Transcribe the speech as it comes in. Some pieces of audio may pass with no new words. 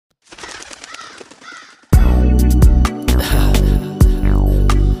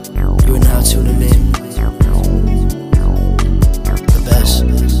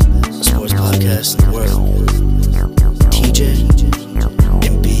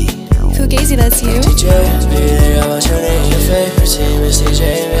Gazy, that's you. DJ, yeah, I'm turning your favorite team is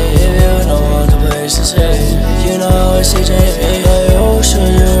DJ. If you don't want the place to say, you know it's DJ. Oh, sure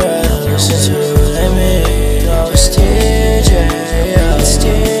you're right. Listen to me. No, it's DJ. Yeah, it's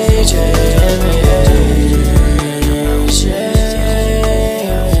DJ.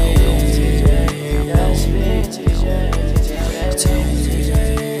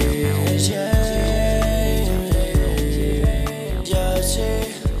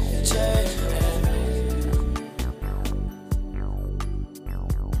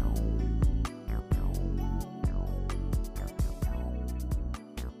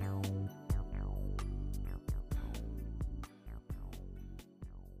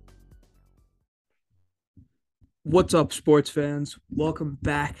 What's up, sports fans? Welcome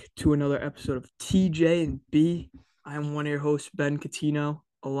back to another episode of TJ and B. I'm one of your hosts, Ben Catino,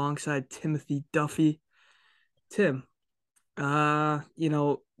 alongside Timothy Duffy. Tim, Yes,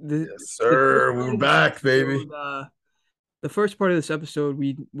 sir. We're back, baby. The first part of this episode,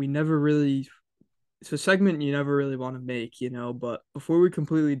 we never really. It's a segment you never really want to make, But before we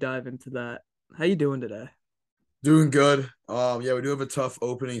completely dive into that, how you doing today? Doing good. Yeah, we do have a tough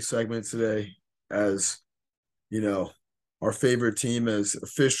opening segment today, as our favorite team has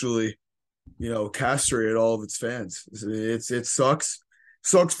officially, castrated all of its fans. It sucks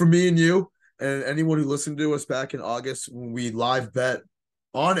for me and you and anyone who listened to us back in August when we live bet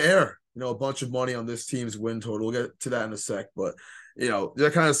on air, a bunch of money on this team's win total. We'll get to that in a sec, but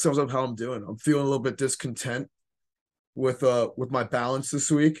that kind of sums up how I'm doing. I'm feeling a little bit discontent with my balance this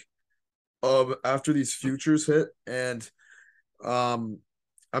week after these futures hit, and I'm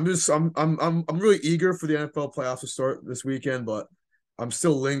really eager for the NFL playoffs to start this weekend, but I'm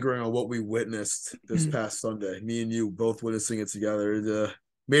still lingering on what we witnessed this past Sunday. Me and you both witnessing it together. It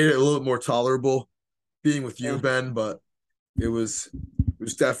made it a little bit more tolerable being with you, Ben, but it was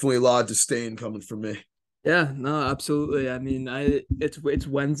definitely a lot of disdain coming from me. Yeah, no, absolutely. I mean, it's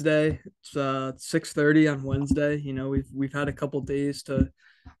Wednesday. It's 6:30 on Wednesday. We've had a couple days to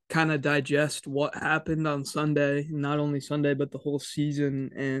kind of digest what happened on Sunday, not only Sunday but the whole season.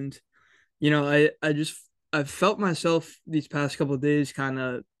 And I've felt myself these past couple of days kind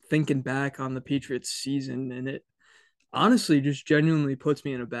of thinking back on the Patriots season, and it honestly just genuinely puts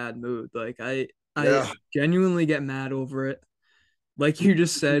me in a bad mood. Like I genuinely get mad over it. Like you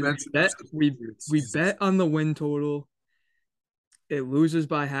just said, we bet on the win total. It loses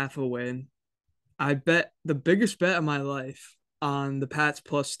by half a win. I bet the biggest bet of my life on the Pats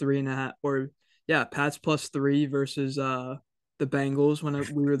plus 3.5, Pats plus 3 versus the Bengals when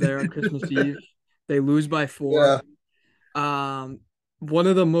we were there on Christmas Eve. They lose by 4. Yeah. One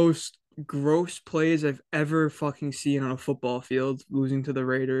of the most gross plays I've ever fucking seen on a football field, losing to the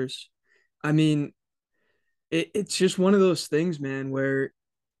Raiders. I mean, it's just one of those things, man, where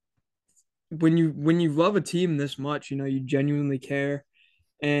when you love a team this much, you genuinely care.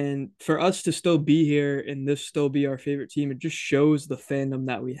 And for us to still be here and this still be our favorite team, it just shows the fandom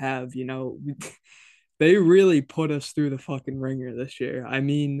that we have. They really put us through the fucking ringer this year. I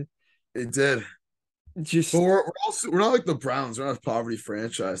mean, it did. Just, but we're not like the Browns. We're not a poverty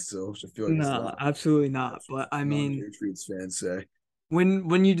franchise, so I feel like no, absolutely not. But I mean, Patriots fans say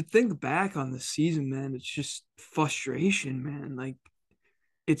when you think back on the season, man, it's just frustration, man. Like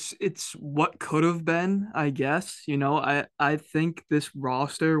it's what could have been, I guess. I think this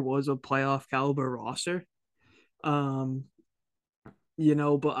roster was a playoff caliber roster. But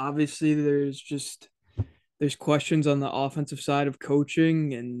obviously there's questions on the offensive side of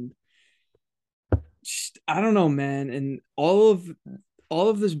coaching, and just, I don't know, man. And all of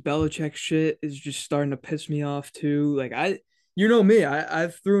this Belichick shit is just starting to piss me off too. Like me,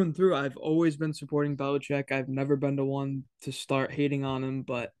 I've through and through, I've always been supporting Belichick. I've never been the one to start hating on him,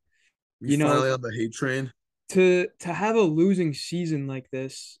 but finally on the hate train. To have a losing season like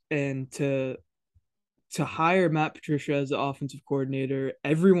this, and to hire Matt Patricia as the offensive coordinator,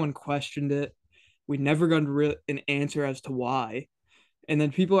 everyone questioned it. We never got an answer as to why. And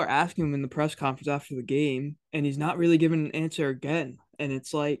then people are asking him in the press conference after the game, and he's not really giving an answer again. And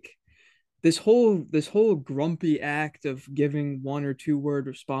it's like this whole grumpy act of giving 1 or 2 word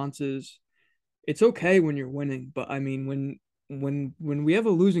responses. It's okay when you're winning, but I mean when we have a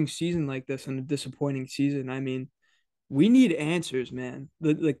losing season like this and a disappointing season, I mean, we need answers, man.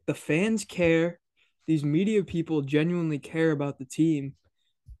 The fans care. These media people genuinely care about the team.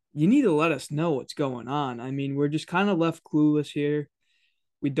 You need to let us know what's going on. I mean, we're just kind of left clueless here.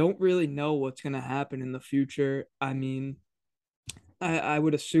 We don't really know what's going to happen in the future. I mean, I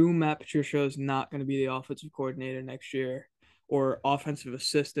would assume Matt Patricia is not going to be the offensive coordinator next year, or offensive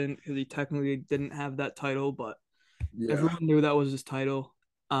assistant, because he technically didn't have that title, but everyone knew that was his title.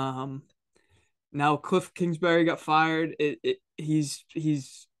 Now Cliff Kingsbury got fired. He's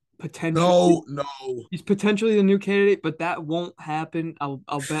potentially No. he's potentially the new candidate, but that won't happen. I'll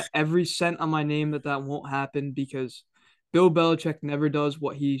bet every cent on my name that that won't happen because Bill Belichick never does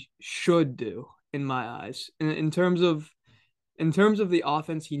what he should do in my eyes. In terms of the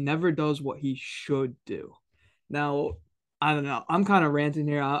offense, he never does what he should do. Now, I don't know. I'm kind of ranting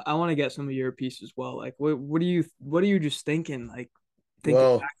here. I want to get some of your piece as well. Like, what are you just thinking? Like, thinking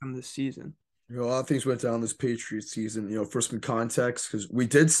Well, back on this season. a lot of things went down this Patriots season. For some context, because we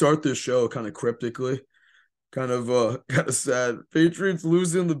did start this show kind of cryptically, kind of kind of sad. Patriots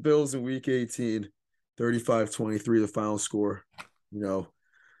losing the Bills in week 18, 35-23, the final score. You know,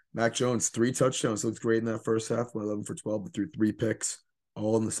 Mac Jones, 3 touchdowns, looked great in that first half, went 11 for 12, but threw 3 picks,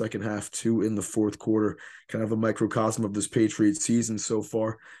 all in the second half, 2 in the fourth quarter. Kind of a microcosm of this Patriots season so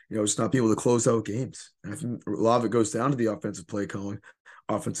far. Just not being able to close out games. And I think a lot of it goes down to the offensive play calling,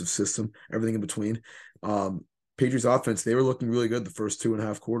 offensive system, everything in between. Patriots offense, they were looking really good the first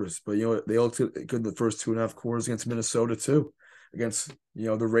 2.5 quarters, but they looked good the first 2.5 quarters against Minnesota too, against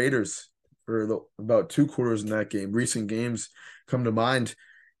the Raiders for about 2 quarters in that game. Recent games come to mind,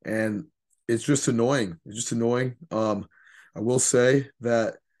 and it's just annoying. I will say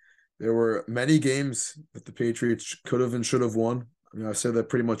that there were many games that the Patriots could have and should have won. I say that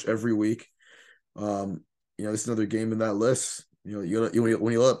pretty much every week. This is another game in that list. When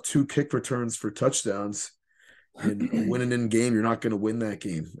you let up 2 kick returns for touchdowns in a winning game, you're not going to win that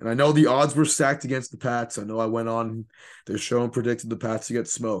game. And I know the odds were stacked against the Pats. I know I went on their show and predicted the Pats to get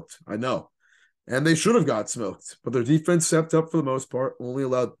smoked. I know. And they should have got smoked. But their defense stepped up for the most part, only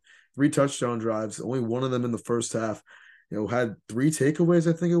allowed 3 touchdown drives, only one of them in the first half. Had 3 takeaways,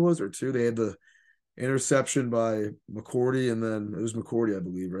 I think it was, or 2. They had the interception by McCourty, and then it was McCourty, I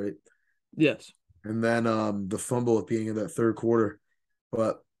believe, right? Yes. And then the fumble at the beginning of that third quarter.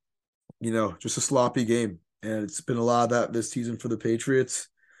 But, just a sloppy game. And it's been a lot of that this season for the Patriots.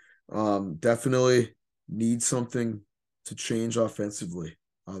 Definitely need something to change offensively.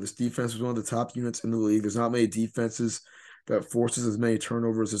 This defense was one of the top units in the league. There's not many defenses that forces as many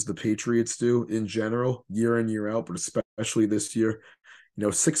turnovers as the Patriots do in general, year in, year out, but especially this year.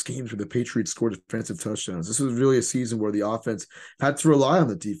 6 games where the Patriots scored defensive touchdowns. This was really a season where the offense had to rely on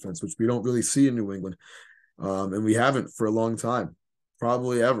the defense, which we don't really see in New England. And we haven't for a long time,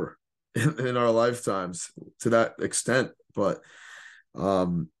 probably ever in our lifetimes to that extent. But, I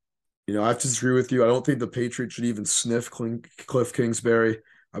have to disagree with you. I don't think the Patriots should even sniff Cliff Kingsbury.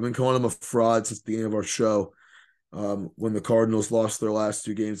 I've been calling him a fraud since the beginning of our show. When the Cardinals lost their last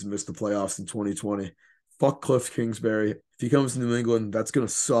 2 games and missed the playoffs in 2020. Fuck Cliff Kingsbury. If he comes to New England, that's going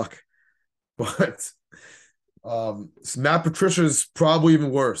to suck. But Matt Patricia is probably even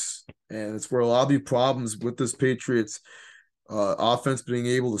worse. And it's where a lot of the problems with this Patriots offense being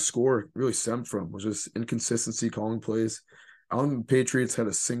able to score really stemmed from, was just inconsistency calling plays. I don't think the Patriots had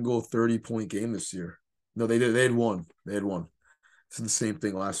a single 30-point game this year. No, they did. They had one. It's the same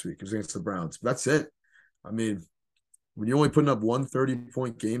thing last week. It was against the Browns. But that's it. I mean, when you're only putting up one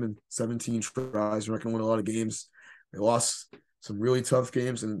 30-point game in 17 tries, you're not going to win a lot of games. They lost some really tough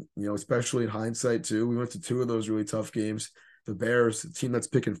games, and especially in hindsight too. We went to 2 of those really tough games. The Bears, the team that's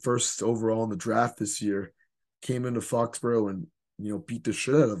picking first overall in the draft this year, came into Foxborough and beat the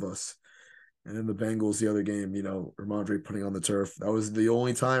shit out of us. And then the Bengals, the other game, Ramondre putting on the turf. That was the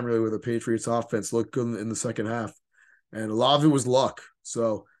only time really where the Patriots offense looked good in the second half, and a lot of it was luck.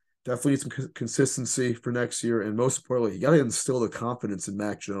 So definitely need some consistency for next year. And most importantly, you got to instill the confidence in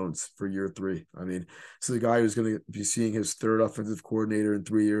Mac Jones for year 3. I mean, this is the guy who's going to be seeing his 3rd offensive coordinator in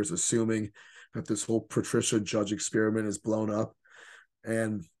 3 years, assuming that this whole Patricia Judge experiment is blown up.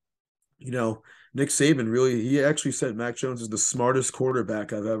 And, Nick Saban he actually said Mac Jones is the smartest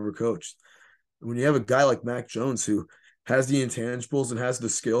quarterback I've ever coached. When you have a guy like Mac Jones who has the intangibles and has the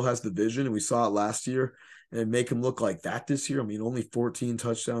skill, has the vision, and we saw it last year, and make him look like that this year. I mean, only 14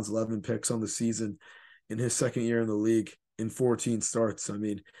 touchdowns, 11 picks on the season in his second year in the league in 14 starts. I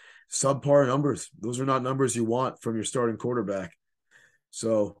mean, subpar numbers. Those are not numbers you want from your starting quarterback.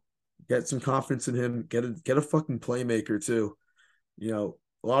 So get some confidence in him. Get a fucking playmaker too.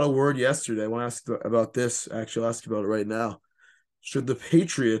 A lot of word yesterday. I want to ask about this. Actually, I'll ask you about it right now. Should the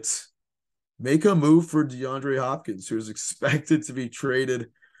Patriots make a move for DeAndre Hopkins, who is expected to be traded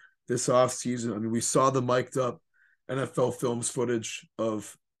this offseason? I mean, we saw the mic'd up NFL Films footage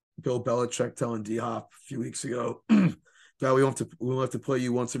of Bill Belichick telling D-Hop a few weeks ago, "Guy, we won't have to play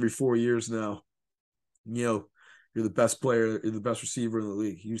you once every 4 years now. You're the best player, you're the best receiver in the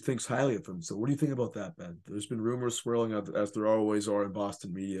league." He thinks highly of him. So what do you think about that, Ben? There's been rumors swirling, as there always are in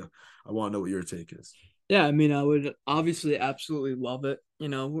Boston media. I want to know what your take is. Yeah, I mean, I would obviously absolutely love it. You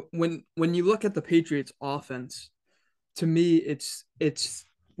know, when you look at the Patriots offense, to me, it's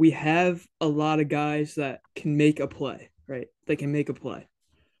we have a lot of guys that can make a play, right? They can make a play.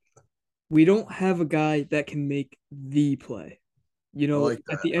 We don't have a guy that can make the play. You I know, like at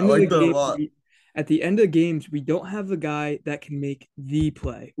that. the I end of the like that a game, lot. at the end of games, we don't have a guy that can make the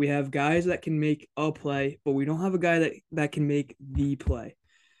play. We have guys that can make a play, but we don't have a guy that can make the play.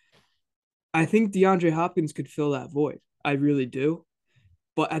 I think DeAndre Hopkins could fill that void. I really do.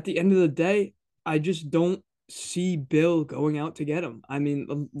 But at the end of the day, I just don't see Bill going out to get him. I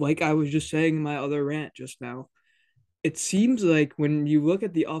mean, like I was just saying in my other rant just now, it seems like when you look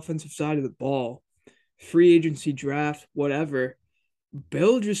at the offensive side of the ball, free agency draft, whatever,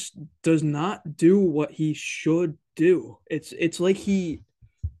 Bill just does not do what he should do. It's like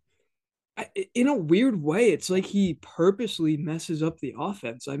in a weird way, it's like he purposely messes up the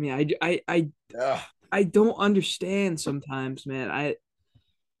offense. I mean, Yeah. I don't understand sometimes, man. I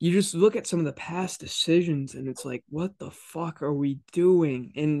You just look at some of the past decisions and it's like, what the fuck are we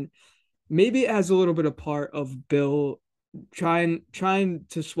doing? And maybe it has a little bit of part of Bill trying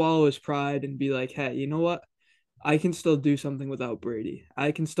to swallow his pride and be like, hey, you know what? I can still do something without Brady.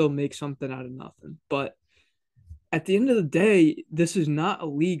 I can still make something out of nothing. But at the end of the day, this is not a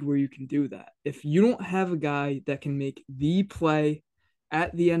league where you can do that. If you don't have a guy that can make the play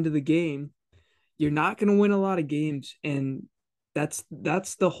at the end of the game, you're not going to win a lot of games, and that's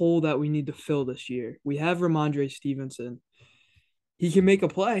the hole that we need to fill this year. We have Ramondre Stevenson. He can make a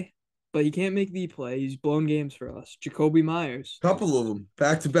play, but he can't make the play. He's blown games for us. Jacoby Myers. Couple of them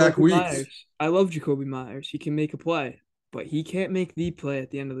back to back Jacoby weeks. Myers. I love Jacoby Myers. He can make a play, but he can't make the play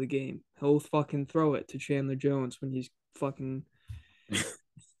at the end of the game. He'll fucking throw it to Chandler Jones when he's fucking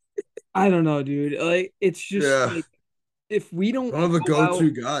I don't know, dude. Like it's just Yeah. like if we don't One of the go out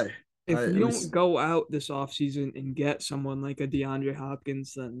go-to guy. if At we don't least go out this offseason and get someone like a DeAndre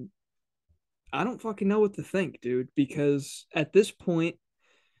Hopkins, then I don't fucking know what to think, dude. Because at this point,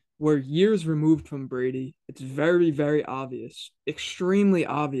 we're years removed from Brady. It's very, very obvious, extremely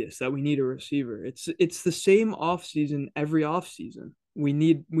obvious that we need a receiver. It's the same offseason every offseason. We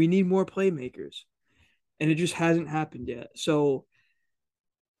need more playmakers. And it just hasn't happened yet. So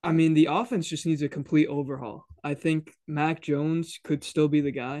I mean, the offense just needs a complete overhaul. I think Mac Jones could still be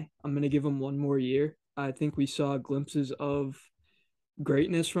the guy. I'm going to give him one more year. I think we saw glimpses of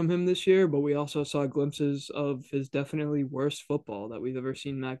greatness from him this year, but we also saw glimpses of his definitely worst football that we've ever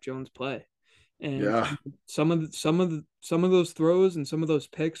seen Mac Jones play. And yeah. some of those throws and some of those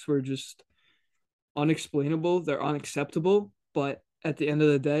picks were just unexplainable. They're unacceptable. But at the end of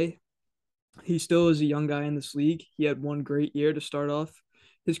the day, he still is a young guy in this league. He had one great year to start off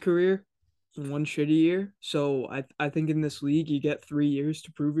his career, one shitty year. So I think in this league you get 3 years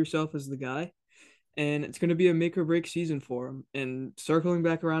to prove yourself as the guy, and it's going to be a make or break season for him. And circling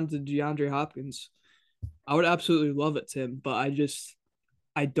back around to DeAndre Hopkins, I would absolutely love it, Tim, but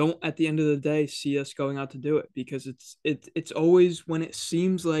I don't at the end of the day see us going out to do it because it's always when it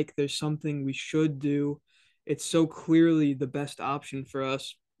seems like there's something we should do, it's so clearly the best option for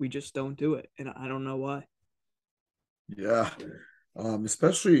us. We just don't do it, and I don't know why. Yeah.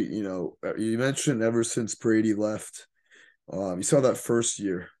 Especially, you mentioned ever since Brady left, you saw that first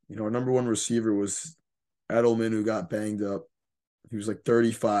year, our number one receiver was Edelman, who got banged up. He was like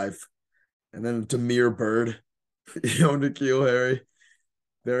 35. And then Damiere Byrd, N'Keal Harry.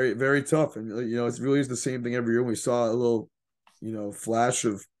 Very, very tough. And, it really is the same thing every year. We saw a little, flash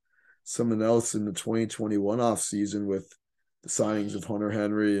of someone else in the 2021 offseason with the signings of Hunter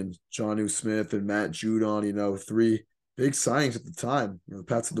Henry and Jonnu Smith and Matt Judon, three big signings at the time. The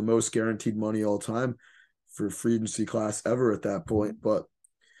Pats had the most guaranteed money all time for free agency class ever at that point. But,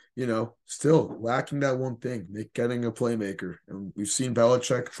 still lacking that one thing, getting a playmaker. And we've seen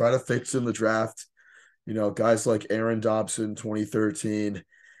Belichick try to fix in the draft. Guys like Aaron Dobson, 2013,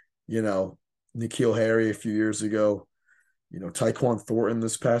 N'Keal Harry a few years ago, Tyquan Thornton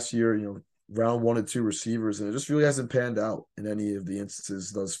this past year, round 1 and 2 receivers, and it just really hasn't panned out in any of the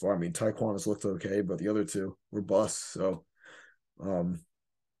instances thus far. I mean, Tyquan has looked okay, but the other two were busts. So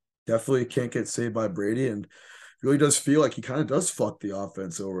definitely can't get saved by Brady, and really does feel like he kind of does fuck the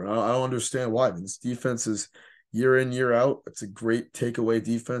offense over. And I don't understand why. I mean, this defense is year in, year out. It's a great takeaway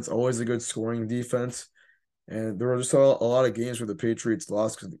defense, always a good scoring defense. And there were just a lot of games where the Patriots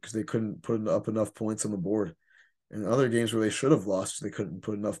lost because they couldn't put up enough points on the board. And other games where they should have lost, they couldn't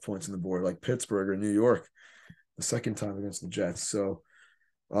put enough points on the board, like Pittsburgh or New York, the second time against the Jets. So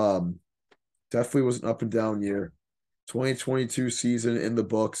definitely was an up and down year. 2022 season in the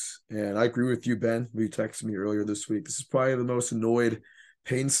books. And I agree with you, Ben. You texted me earlier this week. This is probably the most annoyed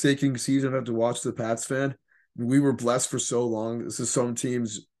painstaking season I have to watch the Pats fan. We were blessed for so long. This is some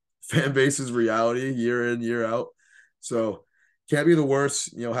teams' fan base's reality year in, year out. So can't be the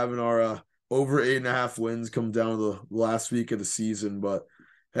worst, having our over 8.5 wins come down to the last week of the season. But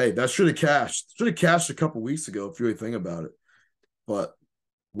hey, that should have cashed. Should have cashed a couple weeks ago if you really think about it. But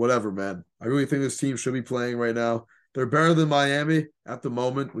whatever, man. I really think this team should be playing right now. They're better than Miami at the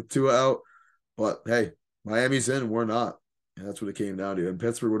moment with Tua out. But hey, Miami's in, we're not. And that's what it came down to. And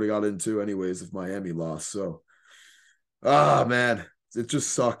Pittsburgh would have got into anyways if Miami lost. So, man, it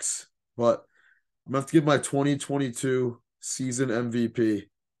just sucks. But I'm going to have to give my 2022 season MVP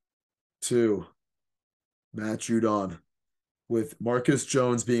to Matt Judon, with Marcus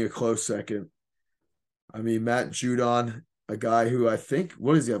Jones being a close second. I mean, Matt Judon, a guy who I think,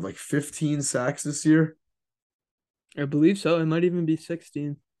 what does he have, like 15 sacks this year? I believe so. It might even be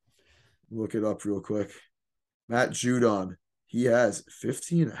 16. Look it up real quick. Matt Judon, he has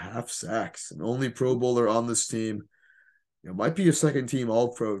 15.5 sacks, and only Pro Bowler on this team. Might be a second team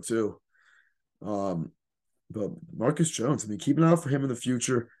All-Pro too. But Marcus Jones, I mean, keep an eye out for him in the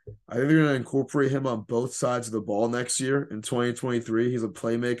future. I think they're going to incorporate him on both sides of the ball next year in 2023. He's a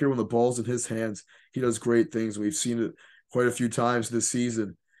playmaker. When the ball's in his hands, he does great things. We've seen it quite a few times this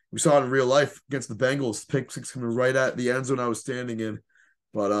season. We saw it in real life against the Bengals. Pick six coming right at the end zone I was standing in.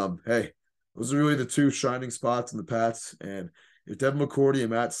 But, hey, those are really the two shining spots in the Pats. And if Devin McCourty and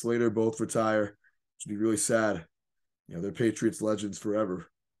Matt Slater both retire, it would be really sad. They're Patriots legends forever.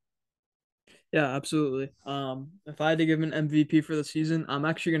 Yeah, absolutely. If I had to give an MVP for the season, I'm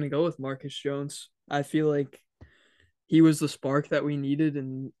actually going to go with Marcus Jones. I feel like he was the spark that we needed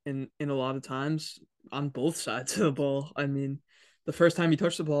in a lot of times on both sides of the ball. I mean, the first time he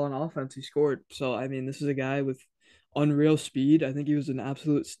touched the ball on offense, he scored. So, I mean, this is a guy with unreal speed. I think he was an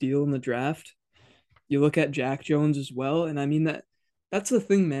absolute steal in the draft. You look at Jack Jones as well, and I mean that's the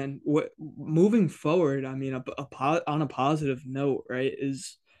thing, man. Moving forward, I mean, on a positive note, right,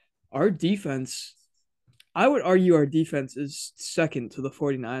 is our defense. I would argue our defense is second to the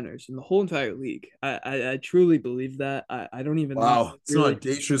 49ers in the whole entire league. I truly believe that. I don't even Wow, it's really, an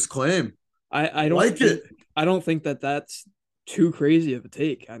audacious claim. I don't like it. I don't think that that's too crazy of a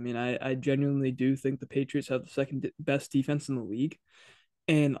take. I mean, I genuinely do think the Patriots have the second best defense in the league.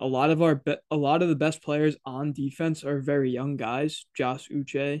 And a lot of the best players on defense are very young guys. Josh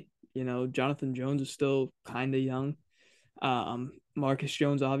Uche, Jonathan Jones is still kind of young. Marcus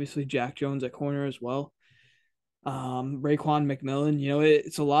Jones, obviously, Jack Jones at corner as well. Raekwon McMillan,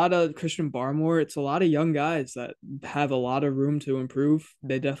 it's a lot of Christian Barmore. It's a lot of young guys that have a lot of room to improve.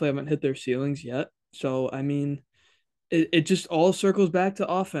 They definitely haven't hit their ceilings yet. So, I mean, it just all circles back to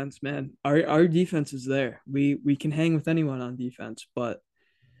offense, man. Our defense is there. We can hang with anyone on defense, but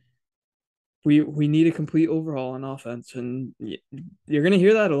we need a complete overhaul on offense. And you're going to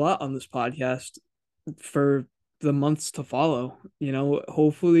hear that a lot on this podcast for the months to follow.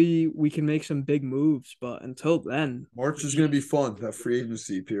 Hopefully we can make some big moves, but until then, March is going to be fun. That free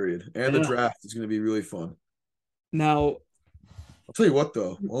agency period and the draft is going to be really fun. Now, I'll tell you what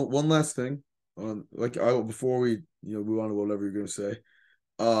though, one last thing before we move on to whatever you're going to say.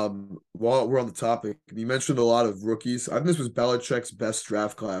 While we're on the topic, you mentioned a lot of rookies. I think this was Belichick's best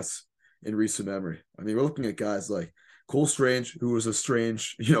draft class in recent memory. I mean, we're looking at guys like Cole Strange, who was a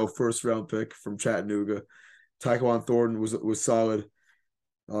strange first round pick from Chattanooga. Tyquan Thornton was solid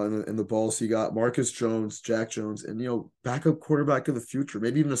in the balls he got. Marcus Jones, Jack Jones, and backup quarterback of the future,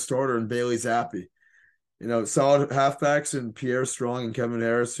 maybe even a starter in Bailey Zappi. Solid halfbacks in Pierre Strong and Kevin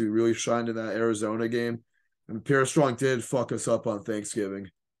Harris, who really shined in that Arizona game. And Pierre Strong did fuck us up on Thanksgiving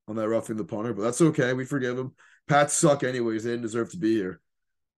on that roughing the punter, but that's okay. We forgive him. Pats suck anyways. They didn't deserve to be here.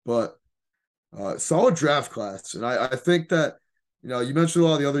 But solid draft class. And I think that you mentioned a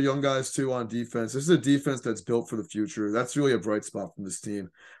lot of the other young guys too on defense. This is a defense that's built for the future. That's really a bright spot from this team.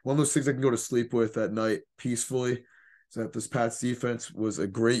 One of those things I can go to sleep with at night peacefully is that this Pats defense was a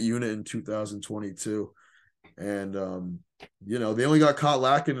great unit in 2022. And, they only got caught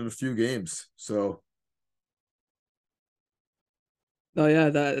lacking in a few games. So. Oh, yeah,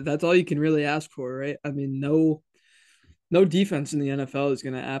 that's all you can really ask for, right? I mean, no defense in the NFL is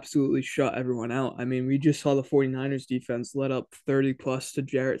going to absolutely shut everyone out. I mean, we just saw the 49ers defense let up 30+ to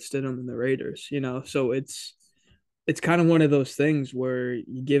Jarrett Stidham and the Raiders, so it's kind of one of those things where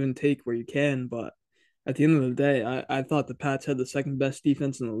you give and take where you can. But at the end of the day, I thought the Pats had the second best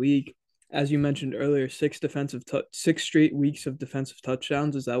defense in the league. As you mentioned earlier, 6 straight weeks of defensive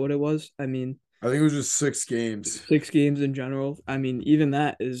touchdowns. Is that what it was? I mean, I think it was just 6 games. 6 games in general. I mean, even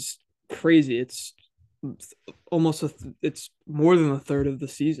that is crazy. It's almost it's more than a third of the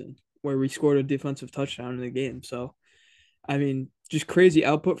season where we scored a defensive touchdown in the game. So, I mean, just crazy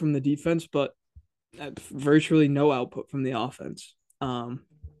output from the defense, but virtually no output from the offense.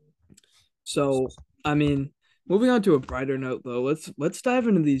 So I mean, moving on to a brighter note though, let's dive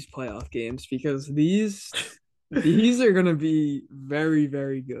into these playoff games because these are gonna be very,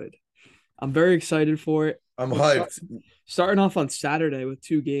 very good. I'm very excited for it. I'm Let's start, hyped. starting off on Saturday with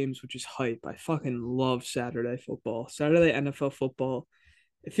two games, which is hype. I fucking love Saturday football. Saturday NFL football.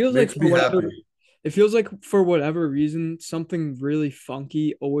 It feels like Makes for me whatever happy. it feels like for whatever reason, something really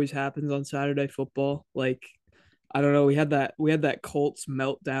funky always happens on Saturday football. Like, I don't know, we had that Colts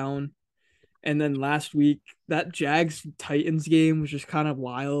meltdown. And then last week, that Jags Titans game was just kind of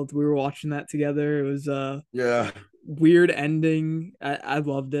wild. We were watching that together. It was a Yeah, weird ending. I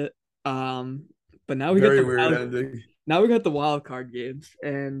loved it. Um, but very weird ending. now we got the wild card games,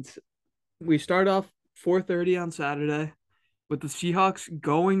 and we start off 4:30 on Saturday with the Seahawks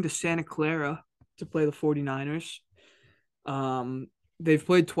going to Santa Clara to play the 49ers. They've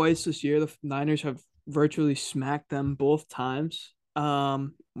played twice this year. The Niners have virtually smacked them both times.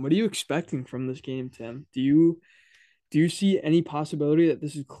 What are you expecting from this game, Tim? Do you see any possibility that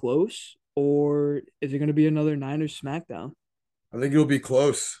this is close, or is it going to be another Niners smackdown? I think it'll be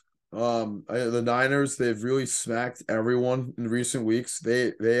close. The Niners, they've really smacked everyone in recent weeks.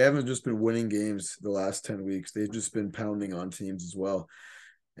 They haven't just been winning games the last 10 weeks. They've just been pounding on teams as well.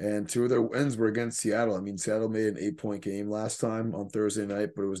 And two of their wins were against Seattle. I mean, Seattle made an 8-point game last time on Thursday night,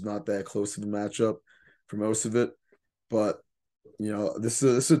 but it was not that close of a matchup for most of it. But this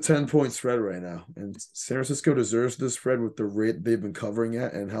is a 10-point spread right now, and San Francisco deserves this spread with the rate they've been covering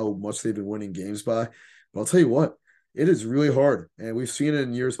at and how much they've been winning games by. But I'll tell you what, it is really hard, and we've seen it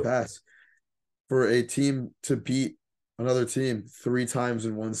in years past for a team to beat another team 3 times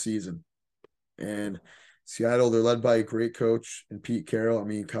in one season. And Seattle, they're led by a great coach and Pete Carroll. I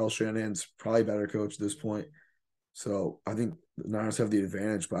mean, Kyle Shanahan's probably a better coach at this point. So I think the Niners have the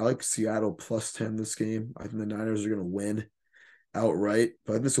advantage, but I like Seattle plus 10 this game. I think the Niners are going to win outright,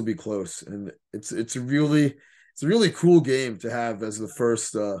 but I think this will be close. And it's a really cool game to have as the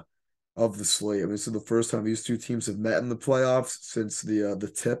first of the slate. I mean, this is the first time these two teams have met in the playoffs since the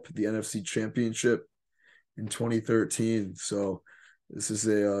NFC Championship in 2013. So this is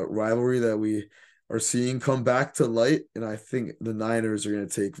a rivalry that we are seeing come back to light, and I think the Niners are going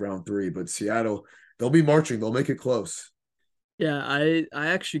to take round 3, but Seattle, they'll be marching. They'll make it close. Yeah, I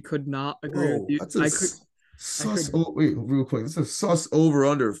actually could not agree with Whoa, you. that's I sus. could Oh, wait, real quick. This is a sus over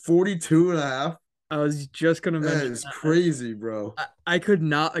under 42.5. I was just gonna That mention is that. crazy, bro. I could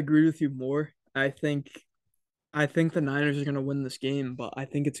not agree with you more. I think the Niners are gonna win this game, but I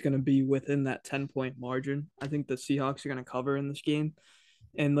think it's gonna be within that 10-point margin. I think the Seahawks are gonna cover in this game.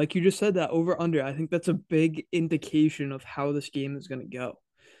 And like you just said, that over under, I think that's a big indication of how this game is gonna go.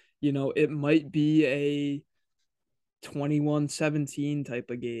 It might be a 21-17 type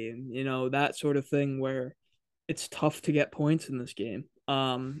of game, that sort of thing where it's tough to get points in this game.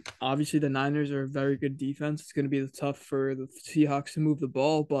 Obviously the Niners are a very good defense. It's going to be tough for the Seahawks to move the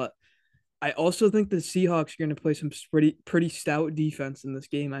ball, but I also think the Seahawks are going to play some pretty stout defense in this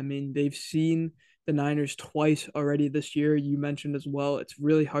game. I mean, they've seen the Niners twice already this year. You mentioned as well, it's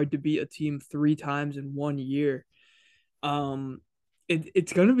really hard to beat a team 3 times in one year. Um,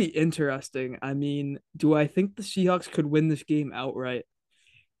 it's going to be interesting. I mean, do I think the Seahawks could win this game outright?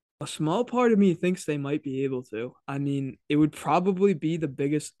 A small part of me thinks they might be able to. I mean, it would probably be the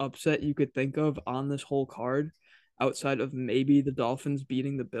biggest upset you could think of on this whole card, outside of maybe the Dolphins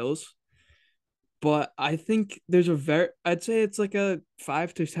beating the Bills. But I think I'd say it's like a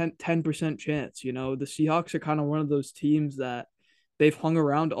 5 to 10% chance. The Seahawks are kind of one of those teams that they've hung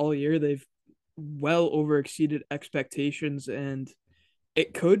around all year. They've well over exceeded expectations, and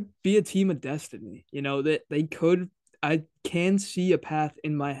it could be a team of destiny. That they could. I can see a path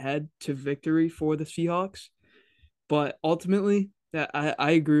in my head to victory for the Seahawks, but ultimately,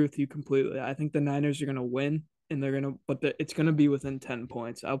 I agree with you completely. I think the Niners are gonna win, and it's gonna be within 10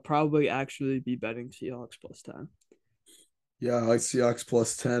 points. I'll probably actually be betting Seahawks plus 10. Yeah, I like Seahawks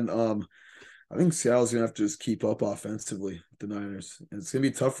plus 10. I think Seattle's gonna have to just keep up offensively with the Niners, and it's gonna be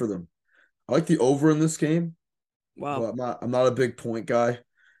tough for them. I like the over in this game, but Wow. I'm not a big point guy.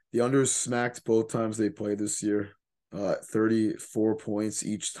 The unders smacked both times they played this year. 34 points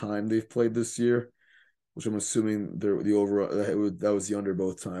each time they've played this year, which I'm assuming the over that was the under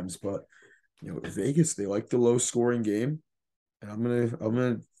both times. But Vegas, they like the low scoring game, and I'm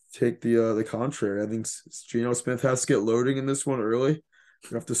gonna take the contrary. I think Geno Smith has to get loading in this one early.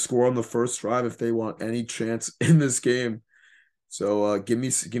 They have to score on the first drive if they want any chance in this game. So give me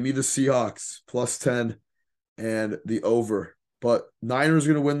the Seahawks plus 10 and the over. But Niners are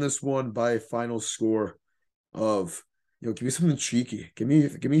gonna win this one by a final score of Give me something cheeky. Give me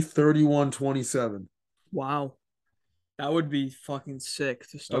 31-27. Wow, that would be fucking sick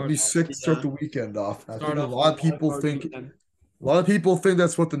to That'd start be off sick to the start the weekend off. I start think a off lot the of wild people card think weekend. a lot of people think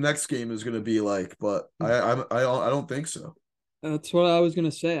that's what the next game is going to be like, but I don't think so. That's what I was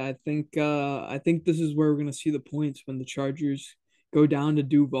gonna say. I think this is where we're gonna see the points when the Chargers go down to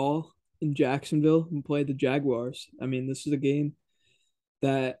Duval in Jacksonville and play the Jaguars. I mean, this is a game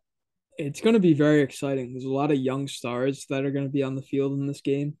that it's gonna be very exciting. There's a lot of young stars that are gonna be on the field in this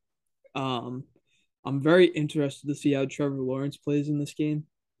game. Um, I'm very interested to see how Trevor Lawrence plays in this game.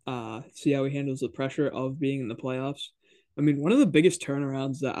 See how he handles the pressure of being in the playoffs. I mean, one of the biggest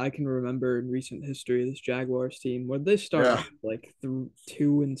turnarounds that I can remember in recent history of this Jaguars team, what did they start Yeah. off like through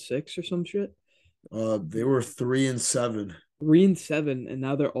 2-6 or some shit? They were 3-7. 3-7, and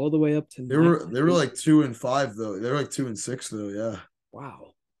now they're all the way up to They nine. were they were like 2-5 though. They were like 2-6 though. Yeah.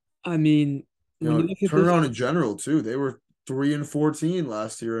 Wow. I mean, when you look at this, Turnaround in general too. They were 3-14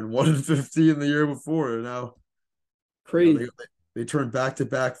 last year and 1-15 the year before. And now, crazy. they turned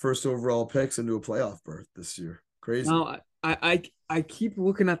back-to-back first overall picks into a playoff berth this year. Crazy. Now I keep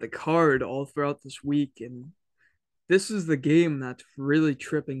looking at the card all throughout this week, and this is the game that's really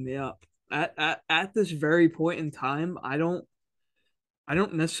tripping me up. At this very point in time, I don't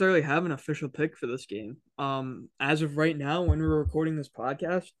necessarily have an official pick for this game. As of right now, when we're recording this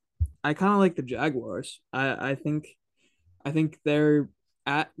podcast, I kind of like the Jaguars. I think they're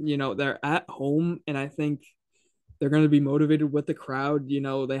at home, and I think they're going to be motivated with the crowd.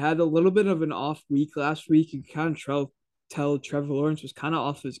 They had a little bit of an off week last week. You kind of tell Trevor Lawrence was kind of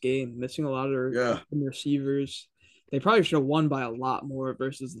off his game, missing a lot of Yeah. receivers. They probably should have won by a lot more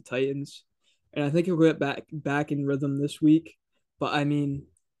versus the Titans, and I think he'll get back in rhythm this week. But I mean,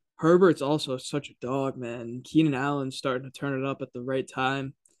 Herbert's also such a dog, man. Keenan Allen's starting to turn it up at the right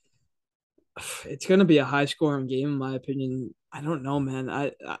time. It's gonna be a high scoring game in my opinion. I don't know, man.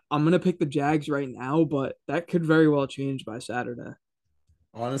 I'm gonna pick the Jags right now, but that could very well change by Saturday.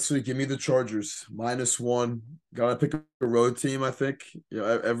 Honestly, give me the Chargers -1. Gotta pick a road team. I think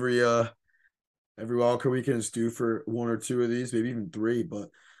every wildcard weekend is due for one or two of these, maybe even three. But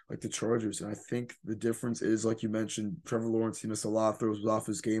like the Chargers, and I think the difference is like you mentioned, Trevor Lawrence. He missed a lot of throws off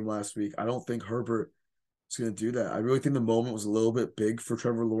his game last week. I don't think Herbert is going to do that. I really think the moment was a little bit big for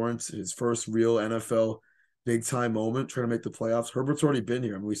Trevor Lawrence. His first real NFL big time moment, trying to make the playoffs. Herbert's already been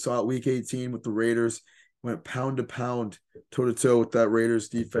here. I mean, we saw it week 18 with the Raiders. Went pound to pound, toe to toe with that Raiders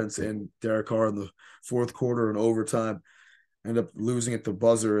defense and Derek Carr in the fourth quarter and overtime. Ended up losing at the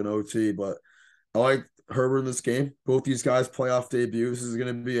buzzer in OT. But I like Herbert in this game. Both these guys playoff debuts. This is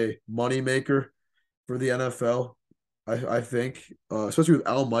going to be a moneymaker for the NFL. I think, especially with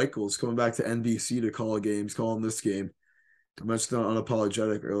Al Michaels coming back to NBC to call a game. He's calling this game. I mentioned on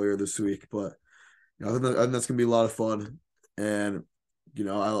Unapologetic earlier this week, but I think that's going to be a lot of fun. And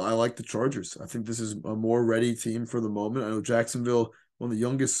I like the Chargers. I think this is a more ready team for the moment. I know Jacksonville, one of the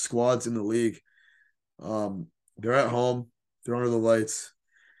youngest squads in the league. They're at home. They're under the lights.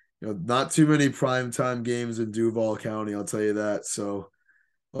 Not too many primetime games in Duval County, I'll tell you that. So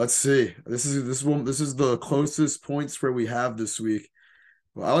let's see. This is the closest point spread we have this week.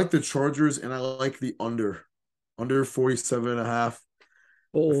 Well, I like the Chargers and I like the under 47.5.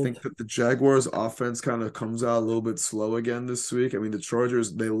 Bold. I think that the Jaguars offense kind of comes out a little bit slow again this week. I mean, the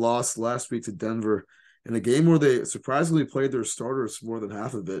Chargers, they lost last week to Denver in a game where they surprisingly played their starters more than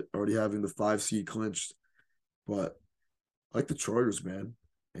half of it, already having the 5 seed clinched. But I like the Chargers, man.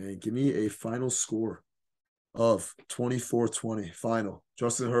 And give me a final score of 24-20 final.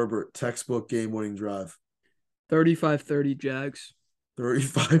 Justin Herbert, textbook game-winning drive. 35-30 Jags.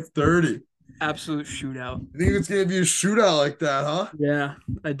 35-30. Absolute shootout. You think it's going to be a shootout like that, huh? Yeah,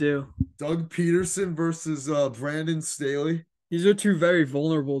 I do. Doug Peterson versus Brandon Staley. These are two very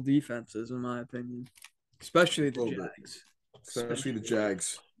vulnerable defenses, in my opinion, especially the Jags. Especially the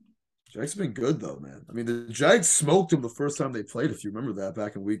Jags. Jags have been good, though, man. I mean, the Jags smoked them the first time they played, if you remember that,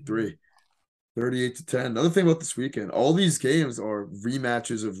 back in week 3. 38-10. Another thing about this weekend, all these games are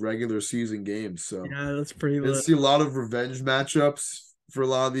rematches of regular season games. So yeah, that's pretty lit. I see a lot of revenge matchups for a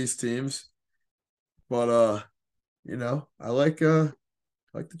lot of these teams. But I like the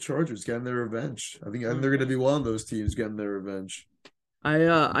Chargers getting their revenge. I think they're going to be one of those teams getting their revenge.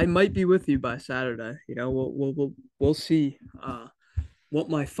 I might be with you by Saturday. We'll see what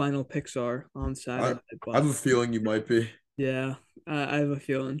my final picks are on Saturday. I have a feeling you might be. Yeah, I have a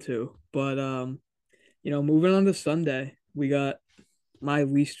feeling too. But moving on to Sunday, we got my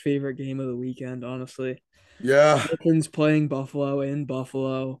least favorite game of the weekend, honestly. Yeah. Dolphins playing Buffalo in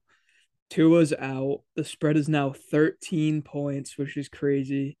Buffalo. Tua's out. The spread is now 13 points, which is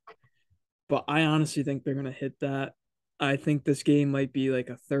crazy. But I honestly think they're going to hit that. I think this game might be like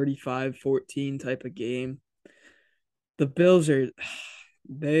a 35-14 type of game. The Bills are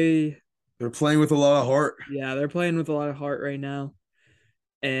they They're playing with a lot of heart. yeah, they're playing with a lot of heart right now.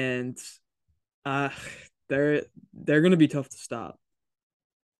 And uh they're they're gonna be tough to stop.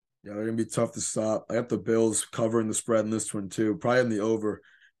 Yeah, they're gonna be tough to stop. I got the Bills covering the spread in this one too. Probably in the over,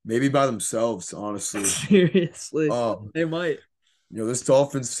 maybe by themselves. Honestly, Seriously. um, They might. this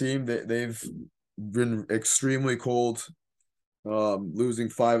Dolphins team, they've been extremely cold. Losing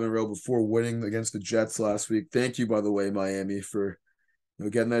 5 in a row before winning against the Jets last week. Thank you, by the way, Miami, for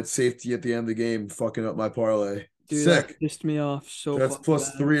getting that safety at the end of the game, fucking up my parlay. Dude, that Sick. pissed me off so Jets fucking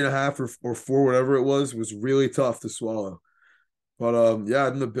plus bad. 3.5 or four, whatever it was really tough to swallow. But yeah,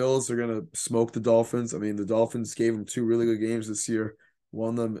 and the Bills are gonna smoke the Dolphins. I mean, the Dolphins gave them two really good games this year. One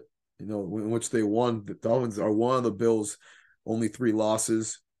of them, in which they won. The Dolphins are one of the Bills' only three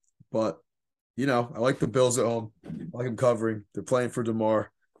losses. But I like the Bills at home. I like them covering. They're playing for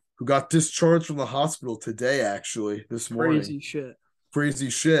DeMar, who got discharged from the hospital today, actually, this morning. Crazy shit. Crazy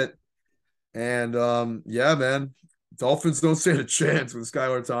shit. And yeah, man, Dolphins don't stand a chance with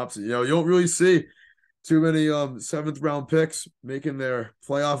Skylar Thompson. You don't really see too many seventh round picks making their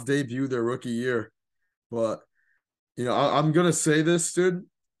playoff debut their rookie year. But I'm gonna say this, dude.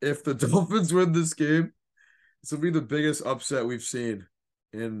 If the Dolphins win this game, this will be the biggest upset we've seen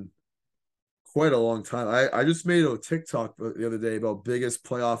in quite a long time. I just made a TikTok the other day about biggest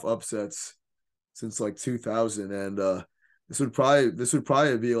playoff upsets since like 2000, and this would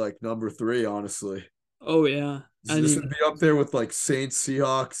probably be like number three, honestly. Oh yeah. This would be up there with like Saints,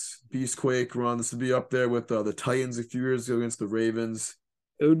 Seahawks, Beastquake run. This would be up there with the Titans a few years ago against the Ravens.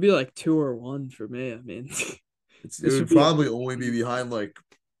 It would be like 2 or 1 for me. I mean, It this would would be probably only be behind like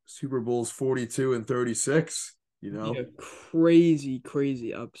Super Bowls 42 and 36. a crazy,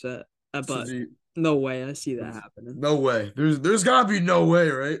 crazy upset. But Be, no way I see that happening. no way. There's gotta be no way,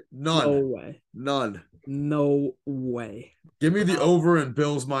 right? None. No way. None. No way. Give me the over and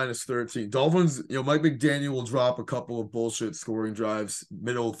Bills minus 13. Dolphins, Mike McDaniel will drop a couple of bullshit scoring drives,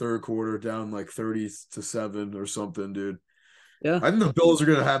 middle third quarter, down like 30-7 or something, dude. Yeah. I think the Bills are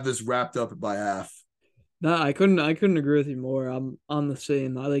gonna have this wrapped up by half. No, I couldn't agree with you more. I'm on the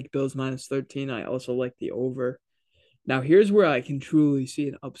same. I like Bills minus 13. I also like the over. Now here's where I can truly see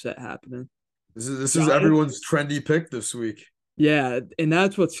an upset happening. This is everyone's trendy pick this week. Yeah, and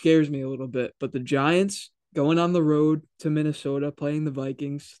that's what scares me a little bit. But the Giants going on the road to Minnesota playing the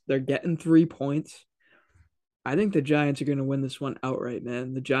Vikings, they're getting 3 points. I think the Giants are going to win this one outright,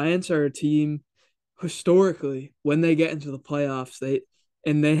 man. The Giants are a team historically when they get into the playoffs, they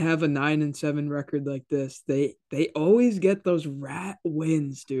have a 9-7 record like this. They always get those rat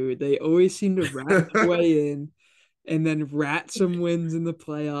wins, dude. They always seem to rat their way in and then rat some wins in the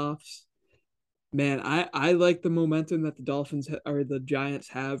playoffs. Man, I like the momentum that the Dolphins or the Giants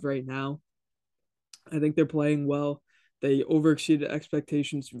have right now. I think they're playing well. They overexceeded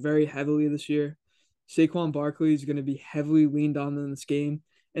expectations very heavily this year. Saquon Barkley is going to be heavily leaned on in this game.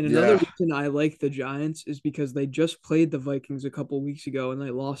 And another reason I like the Giants is because they just played the Vikings a couple weeks ago and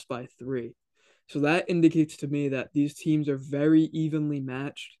they lost by 3. So that indicates to me that these teams are very evenly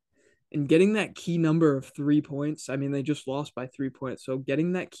matched. And getting that key number of 3 points, I mean, they just lost by 3 points. So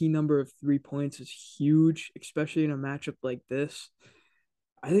getting that key number of 3 points is huge, especially in a matchup like this.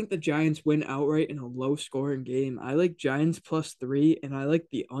 I think the Giants win outright in a low scoring game. I like Giants plus 3, and I like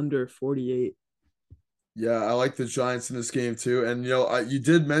the under 48. Yeah, I like the Giants in this game too. And you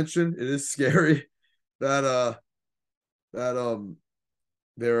did mention it is scary that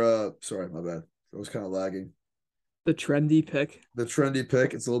they're sorry, my bad. I was kind of lagging. The trendy pick. The trendy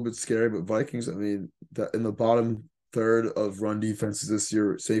pick. It's a little bit scary, but Vikings, I mean, in the bottom third of run defenses this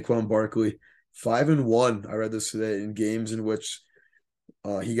year, Saquon Barkley, 5-1. I read this today in games in which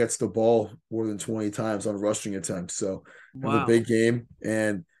he gets the ball more than 20 times on rushing attempts. So have a big game.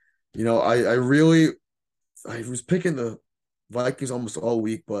 And I was picking the Vikings almost all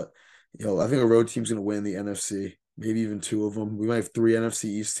week, but I think a road team's going to win the NFC, maybe even 2 of them. We might have 3 NFC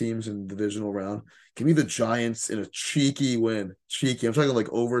East teams in the divisional round. Give me the Giants in a cheeky win. Cheeky. I'm talking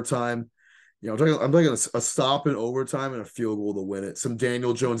like overtime. I'm talking a stop in overtime and a field goal to win it. Some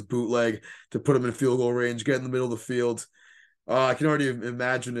Daniel Jones bootleg to put him in field goal range, get in the middle of the field. I can already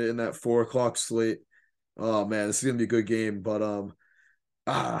imagine it in that 4 o'clock slate. Oh man, this is gonna be a good game. But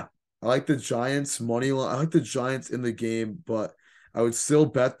I like the Giants money line. I like the Giants in the game, but I would still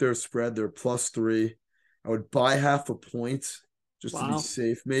bet their spread. They're plus 3. I would buy half a point just to be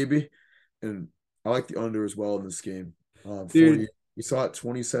safe, maybe. And I like the under as well in this game. 40. We saw it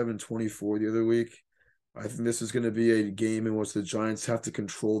 27-24 the other week. I think this is going to be a game in which the Giants have to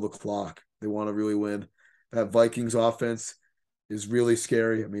control the clock. They want to really win. That Vikings offense is really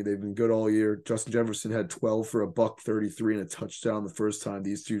scary. I mean, they've been good all year. Justin Jefferson had 12 for $133 and a touchdown the first time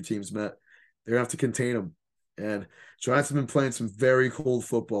these two teams met. They're gonna have to contain them. And Giants have been playing some very cold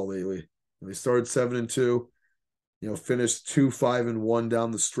football lately. They started 7-2, finished 2-5-1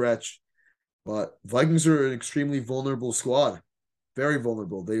 down the stretch. But Vikings are an extremely vulnerable squad, very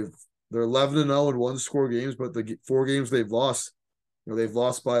vulnerable. They're 11-0 in one-score games, but the 4 games they've lost, they've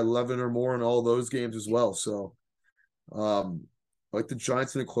lost by 11 or more in all those games as well. So, like the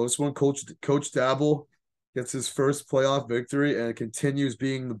Giants in a close one. Coach Dabble gets his first playoff victory and continues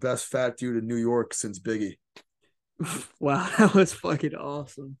being the best fat dude in New York since Biggie. Wow, that was fucking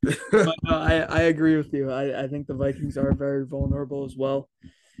awesome. But no, I agree with you. I think the Vikings are very vulnerable as well.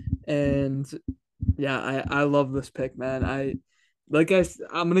 And yeah, I love this pick, man. I'm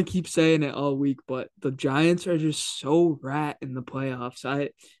gonna keep saying it all week, but the Giants are just so rat in the playoffs. I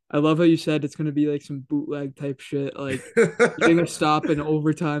love how you said it's gonna be like some bootleg type shit, like getting a stop in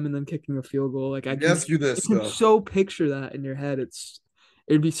overtime and then kicking a field goal. Like Let me ask you I this can though. so picture that in your head.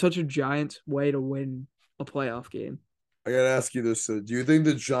 It'd be such a Giants way to win a playoff game. I gotta ask you this though. Do you think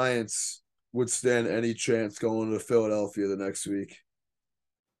the Giants would stand any chance going to Philadelphia the next week?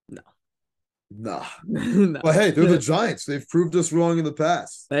 No. Nah. No. But hey, they're the Giants. They've proved us wrong in the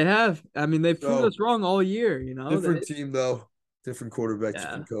past. They have. I mean, they've proved So us wrong all year, different team though, different quarterback, Yeah.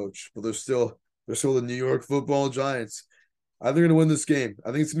 different coach. But they're still the New York Football Giants. I think they're gonna win this game.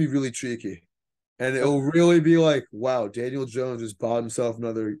 I think it's gonna be really cheeky. And it'll really be like, wow, Daniel Jones just bought himself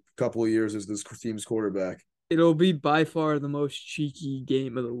another couple of years as this team's quarterback. It'll be by far the most cheeky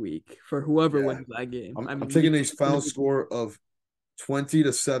game of the week for whoever Yeah. wins that game. I'm taking a final score of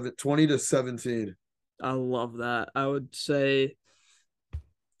 20-17. I love that. I would say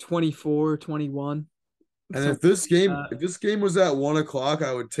 24-21. And if this game was at 1 o'clock,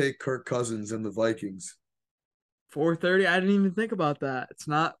 I would take Kirk Cousins and the Vikings. 4:30. I didn't even think about that. It's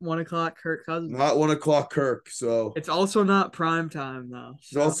not 1 o'clock Kirk Cousins. Not 1 o'clock Kirk. So It's also not prime time though.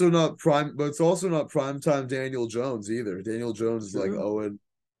 it's also not prime, but it's also not prime time Daniel Jones either. Daniel Jones is like True. 0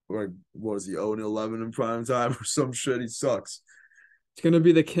 or what is he 0-11 in prime time or some shit. He sucks. It's gonna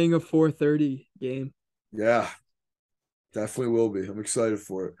be the king of 4:30 game. Yeah, definitely will be. I'm excited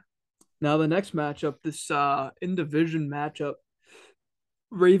for it. Now the next matchup, this in division matchup,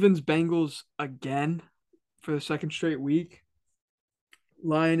 Ravens Bengals again for the second straight week.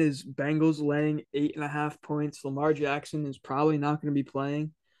 Line is Bengals laying 8.5 points. Lamar Jackson is probably not going to be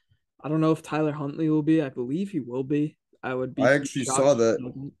playing. I don't know if Tyler Huntley will be. I believe he will be. I actually saw that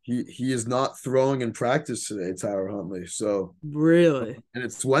he is not throwing in practice today, Tyler Huntley. So really, and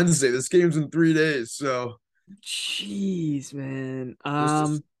it's Wednesday. This game's in 3 days. So jeez, man.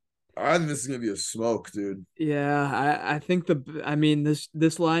 I think this is gonna be a smoke, dude. Yeah, I think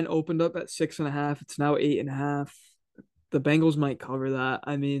this line opened up at 6.5. It's now 8.5. The Bengals might cover that.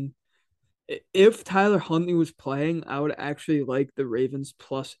 I mean, if Tyler Huntley was playing, I would actually like the Ravens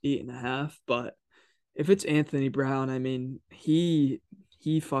plus 8.5. But if it's Anthony Brown, I mean, he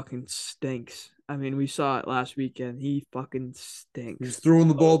fucking stinks. I mean, we saw it last weekend. He fucking stinks. He's throwing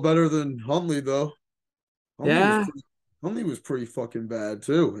the ball better than Huntley, though. Huntley was pretty fucking bad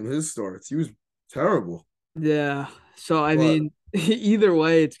too in his starts. He was terrible. Yeah. So I mean, either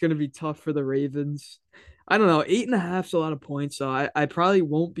way, it's gonna be tough for the Ravens. I don't know. 8.5 is a lot of points, so I probably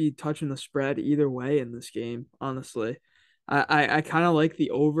won't be touching the spread either way in this game, honestly. I kind of like the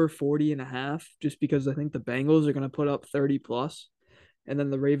over 40.5 just because I think the Bengals are gonna put up 30 plus, and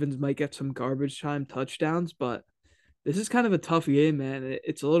then the Ravens might get some garbage time touchdowns, but this is kind of a tough game, man.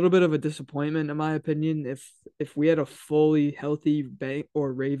 It's a little bit of a disappointment in my opinion. If we had a fully healthy Bank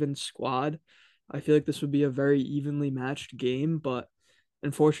or Ravens squad, I feel like this would be a very evenly matched game, but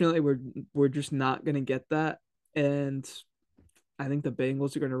unfortunately we're just not going to get that, and I think the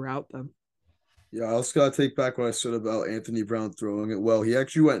Bengals are going to rout them. Yeah, I also got to take back what I said about Anthony Brown throwing it well. He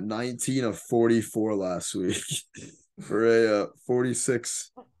actually went 19 of 44 last week for a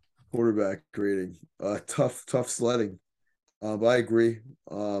 46 quarterback rating. Tough sledding. But I agree.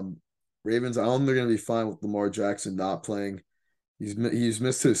 Ravens, I don't think they're going to be fine with Lamar Jackson not playing. He's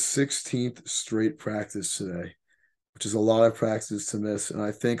missed his 16th straight practice today, which is a lot of practice to miss. And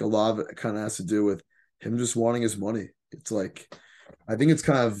I think a lot of it kind of has to do with him just wanting his money. It's like, I think it's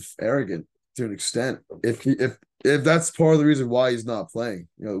kind of arrogant to an extent. If that's part of the reason why he's not playing,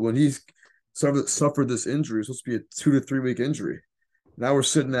 when he's suffered this injury, it's supposed to be a 2 to 3 week injury. Now we're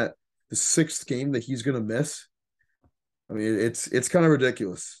sitting at the 6th game that he's going to miss. I mean, it's kind of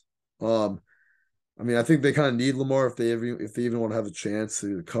ridiculous. I mean, I think they kind of need Lamar if they even want to have a chance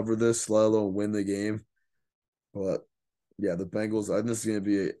to cover this, let alone win the game. But Yeah, the Bengals. I think this is going to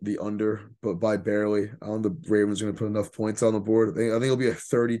be the under, but by barely. I don't think the Ravens are going to put enough points on the board. I think it'll be a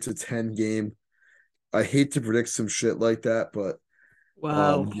 30-10 game. I hate to predict some shit like that, but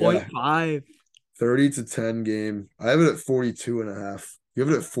Wow, yeah, point 5. 30-10 game. I have it at 42.5. You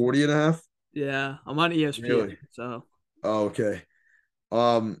have it at 40.5? Yeah, I'm on ESPN, Really? so Oh, okay.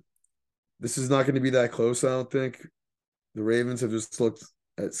 Um, this is not going to be that close, I don't think. The Ravens have just looked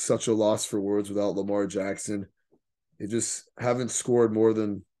at such a loss for words without Lamar Jackson. They just haven't scored more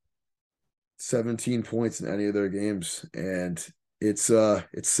than 17 points in any of their games. And it sucks.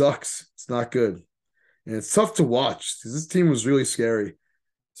 It's not good. And it's tough to watch because this team was really scary.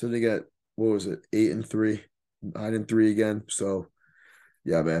 So they get, what was it, 8-3, 9-3 again. So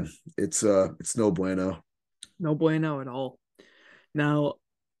yeah, man, it's no bueno. no bueno at all. Now,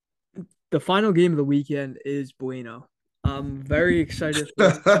 the final game of the weekend is bueno. I'm very excited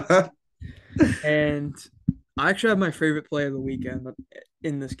for it. And I actually have my favorite play of the weekend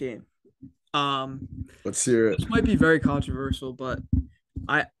in this game. Um, Let's hear it. this might be very controversial, but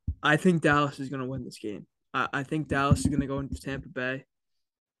I I think Dallas is gonna win this game. I think Dallas is gonna go into Tampa Bay.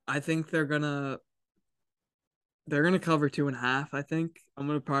 I think they're gonna cover 2.5. I think I'm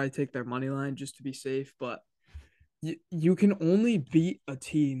gonna probably take their money line just to be safe, but you can only beat a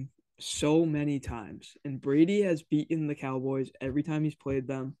team so many times, and Brady has beaten the Cowboys every time he's played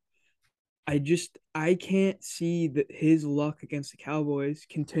them. I can't see that his luck against the Cowboys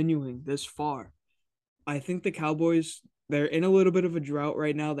continuing this far. I think the Cowboys, they're in a little bit of a drought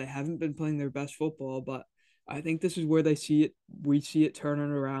right now. They haven't been playing their best football, but I think this is where they see it. We see it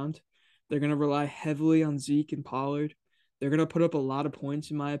turning around. They're going to rely heavily on Zeke and Pollard. They're going to put up a lot of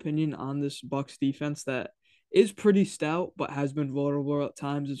points, in my opinion, on this Bucks defense that is pretty stout, but has been vulnerable at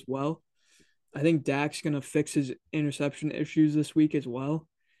times as well. I think Dak's going to fix his interception issues this week as well.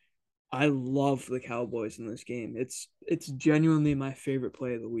 I love the Cowboys in this game. It's genuinely my favorite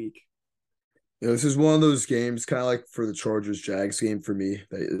play of the week. This is one of those games, kind of like for the Chargers Jags game for me,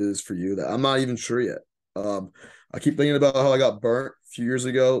 that it is for you, that I'm not even sure yet. Um, I keep thinking about how I got burnt a few years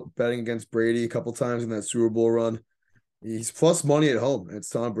ago betting against Brady a couple times in that Super Bowl run. He's plus money at home, and it's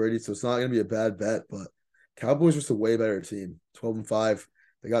Tom Brady, so it's not going to be a bad bet. But Cowboys are just a way better team, 12-5.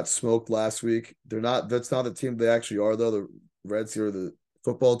 They got smoked last week. They're not. That's not the team they actually are, though. The Reds here, the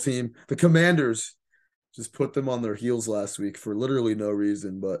football team, the Commanders, just put them on their heels last week for literally no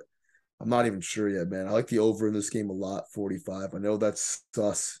reason. But I'm not even sure yet, man. I like the over in this game a lot, 45. I know that's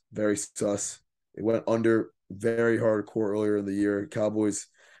sus, very sus. It went under very hardcore earlier in the year. Cowboys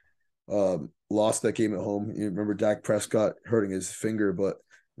lost that game at home. You remember Dak Prescott hurting his finger, but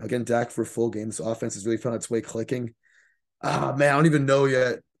again, Dak for a full game. This offense has really found its way clicking. Ah, man, I don't even know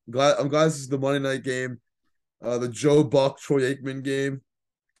yet. I'm glad this is the Monday night game. The Joe Buck, Troy Aikman game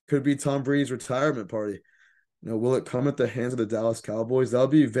could be Tom Brady's retirement party. Will it come at the hands of the Dallas Cowboys? That'll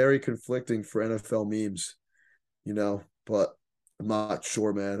be very conflicting for NFL memes, but I'm not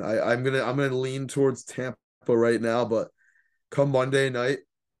sure, man. I'm gonna lean towards Tampa right now, but come Monday night,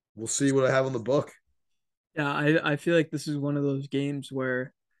 we'll see what I have on the book. Yeah, I feel like this is one of those games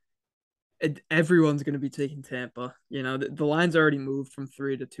where everyone's going to be taking Tampa. The line's already moved from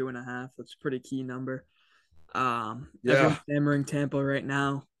 3 to 2.5. That's a pretty key number. Yeah. Everyone's hammering Tampa right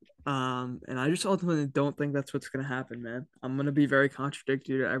now. And I just ultimately don't think that's what's going to happen, man. I'm going to be very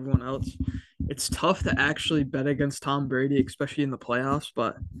contradictory to everyone else. It's tough to actually bet against Tom Brady, especially in the playoffs,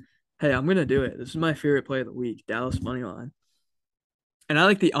 but hey, I'm going to do it. This is my favorite play of the week, Dallas money line. And I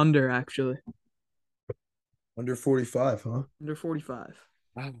like the under, actually. Under 45, huh? Under 45.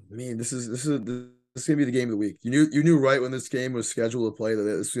 I mean, this is gonna be the game of the week. You knew right when this game was scheduled to play that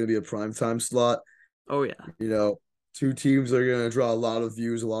this is gonna be a prime time slot. Oh yeah. Two teams are gonna draw a lot of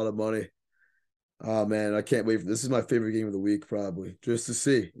views, a lot of money. Oh man, I can't wait. This is my favorite game of the week, probably, just to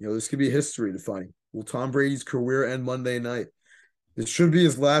see. This could be history defining. Will Tom Brady's career end Monday night? This should be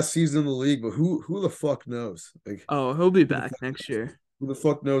his last season in the league, but who the fuck knows? Like, oh, he'll be back next year. Who the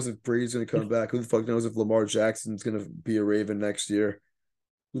fuck knows if Brady's gonna come back? Who the fuck knows if Lamar Jackson's gonna be a Raven next year?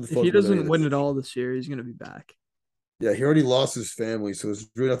 If he doesn't win it all this year, he's gonna be back. Yeah, he already lost his family, so there's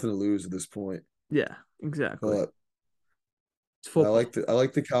really nothing to lose at this point. Yeah, exactly. But it's football. I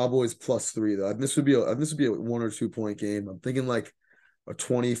like the Cowboys +3 though. This would be a 1 or 2 point game. I'm thinking like a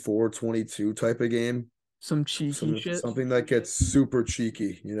 24-22 type of game. Some cheeky shit. Something that gets super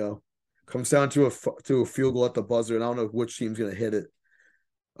cheeky. Comes down to a field goal at the buzzer, and I don't know which team's gonna hit it.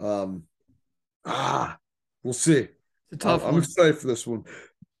 We'll see. It's a tough I'm one. excited for this one.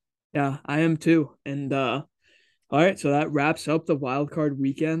 Yeah, I am too. And all right, so that wraps up the wild card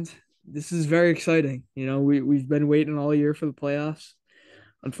weekend. This is very exciting. We've been waiting all year for the playoffs.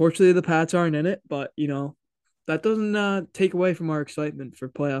 Unfortunately, the Pats aren't in it, but that doesn't take away from our excitement for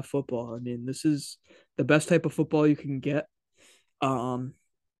playoff football. I mean, this is the best type of football you can get. Um,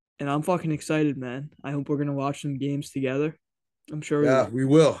 and I'm fucking excited, man. I hope we're gonna watch some games together. I'm sure we Yeah, will. we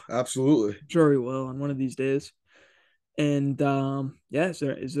will. Absolutely. I'm sure we will on one of these days. And yeah,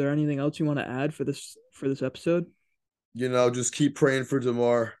 is there anything else you want to add for this episode? Just keep praying for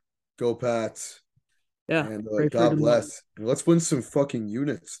DeMar. Go Pats. Yeah, And pray for God tomorrow. bless. And let's win some fucking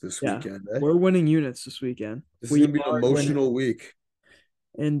units this Yeah, weekend, eh? we're winning units this weekend. This is We gonna be an are winning. emotional week.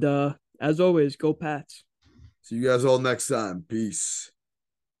 And as always, go Pats. See you guys all next time. Peace.